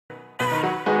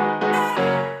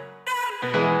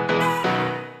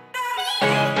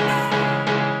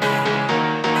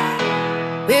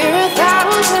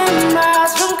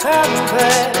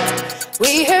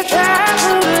We have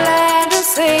traveled land and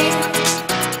sea,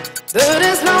 but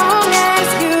as long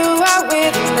as you are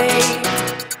with me,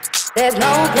 there's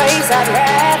no place I'd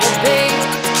rather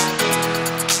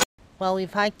be. Well,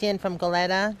 we've hiked in from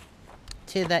Goleta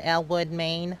to the Elwood,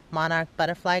 Maine Monarch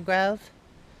Butterfly Grove.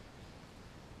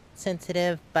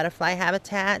 Sensitive butterfly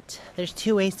habitat. There's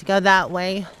two ways to go, that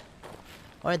way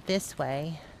or this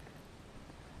way.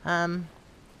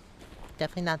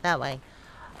 Definitely not that way.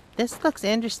 This looks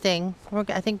interesting.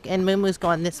 I think, and Moomoo's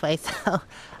going this way, so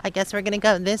I guess we're gonna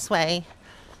go this way.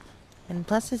 And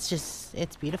plus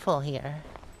it's beautiful here.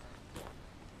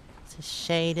 It's just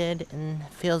shaded and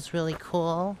feels really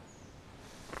cool.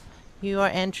 You are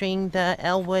entering the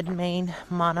Elwood, Maine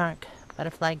Monarch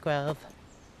Butterfly Grove.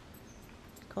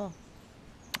 Cool.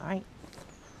 Alright.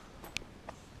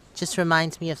 Just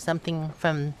reminds me of something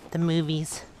from the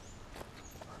movies.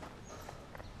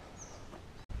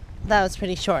 That was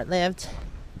pretty short-lived.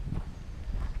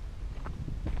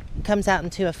 It comes out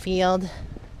into a field.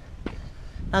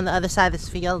 On the other side of this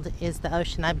field is the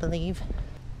ocean, I believe.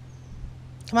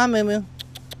 Come on, Moo.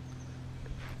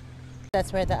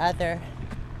 That's where the other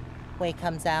way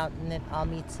comes out, and it all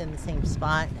meets in the same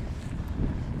spot.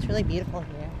 It's really beautiful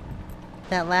here.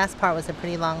 That last part was a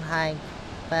pretty long hike,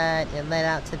 but it led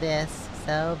out to this.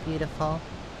 So beautiful.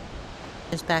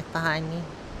 Just back behind me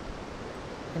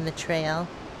in the trail.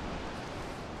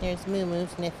 There's Moo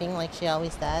sniffing like she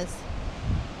always does.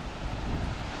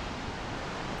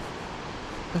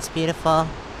 It's beautiful.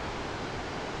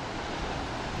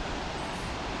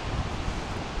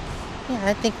 Yeah,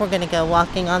 I think we're gonna go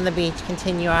walking on the beach,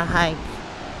 continue our hike.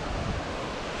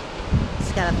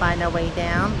 Just gotta find our way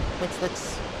down, which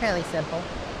looks fairly simple.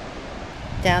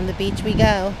 Down the beach we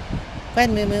go. Go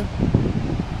ahead, Moo.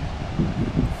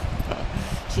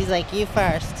 She's like, you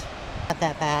first. Not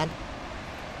that bad.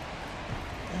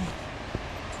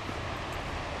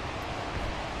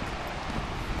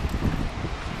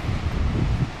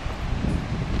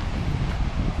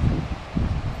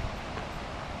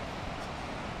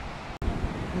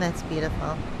 That's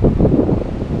beautiful.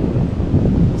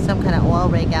 Some kind of oil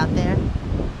rig out there.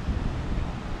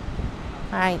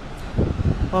 Alright.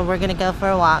 Well, we're gonna go for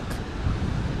a walk.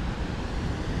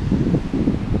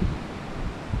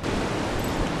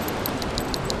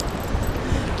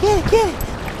 Get it!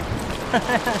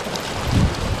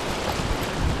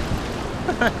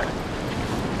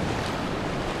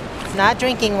 It's not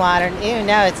drinking water. Ew,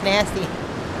 no, it's nasty.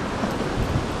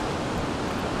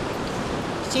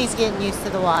 She's getting used to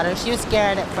the water. She was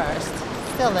scared at first.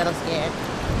 Still a little scared.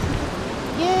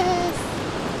 Yes!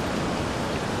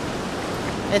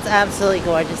 It's absolutely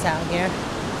gorgeous out here.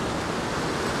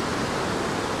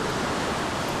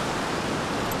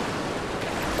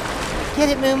 Get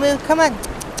it, Moo. Come on.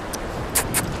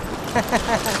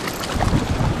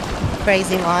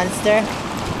 Crazy monster.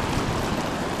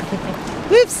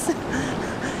 Whoops!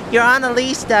 You're on a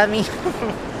leash, dummy.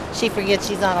 She forgets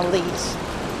she's on a leash.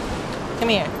 Come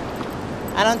here.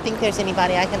 I don't think there's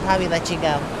anybody. I can probably let you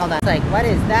go. Hold on. It's like, what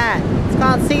is that? It's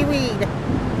called seaweed.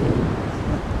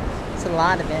 It's a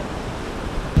lot of it.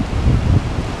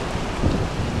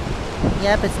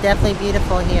 Yep, it's definitely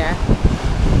beautiful here.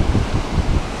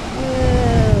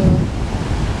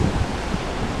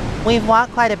 Ooh. We've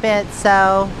walked quite a bit,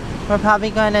 so we're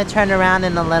probably going to turn around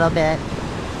in a little bit.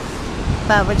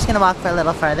 But we're just going to walk for a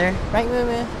little further. Right,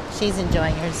 Moo? She's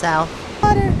enjoying herself.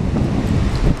 Water.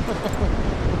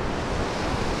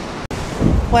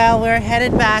 Well, we're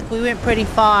headed back. We went pretty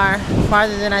far,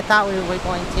 farther than I thought we were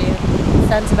going to. The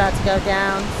sun's about to go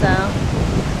down, so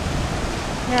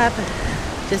yep,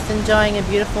 just enjoying a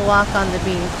beautiful walk on the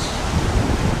beach.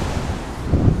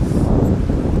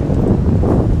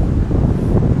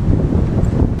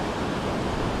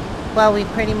 Well, we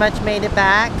pretty much made it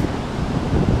back.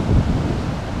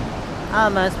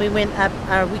 Almost. We went up,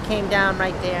 or we came down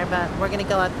right there, but we're gonna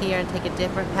go up here and take a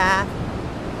different path.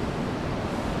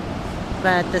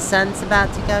 But the sun's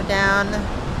about to go down.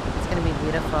 It's gonna be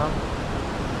beautiful.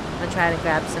 I'm gonna try to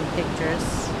grab some pictures.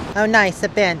 Oh nice, a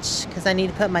bench, because I need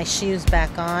to put my shoes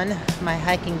back on, my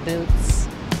hiking boots.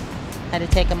 Had to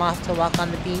take them off to walk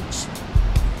on the beach.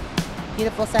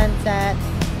 Beautiful sunset.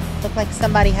 Looked like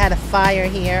somebody had a fire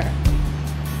here.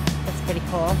 That's pretty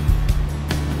cool.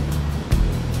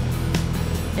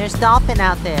 There's dolphin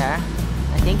out there.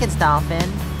 I think it's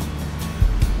dolphin.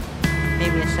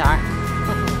 Maybe a shark.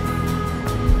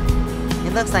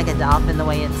 It looks like a dolphin the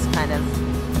way it's kind of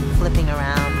flipping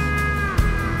around.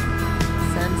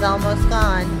 Sun's almost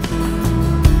gone.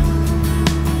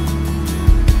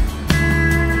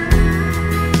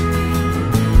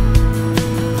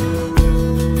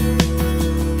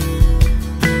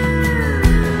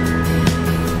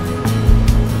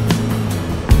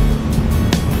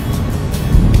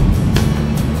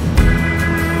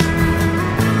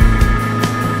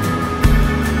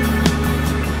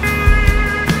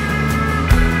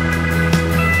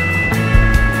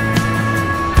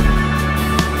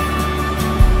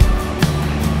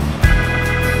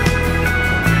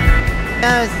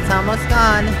 goes, it's almost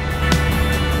gone.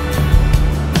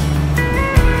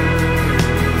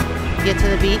 Get to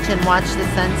the beach and watch the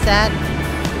sunset.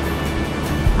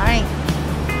 Alright,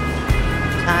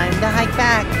 time to hike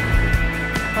back.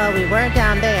 Well, we were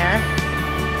down there.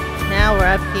 Now we're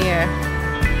up here,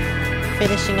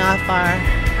 finishing off our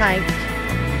hike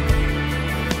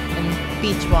and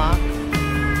beach walk.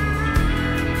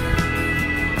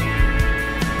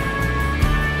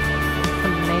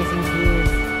 Some amazing views.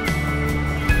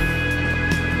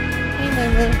 Hey,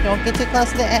 Lulu, don't get too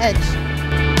close to the edge.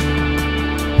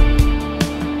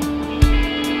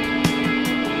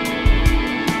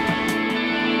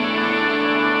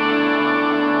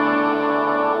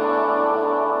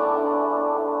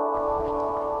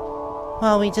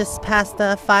 Well, we just passed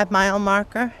the 5-mile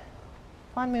marker.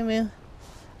 Come on, Moo Moo.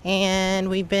 And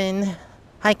we've been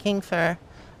hiking for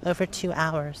over 2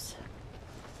 hours.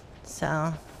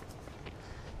 So,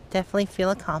 definitely feel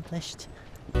accomplished.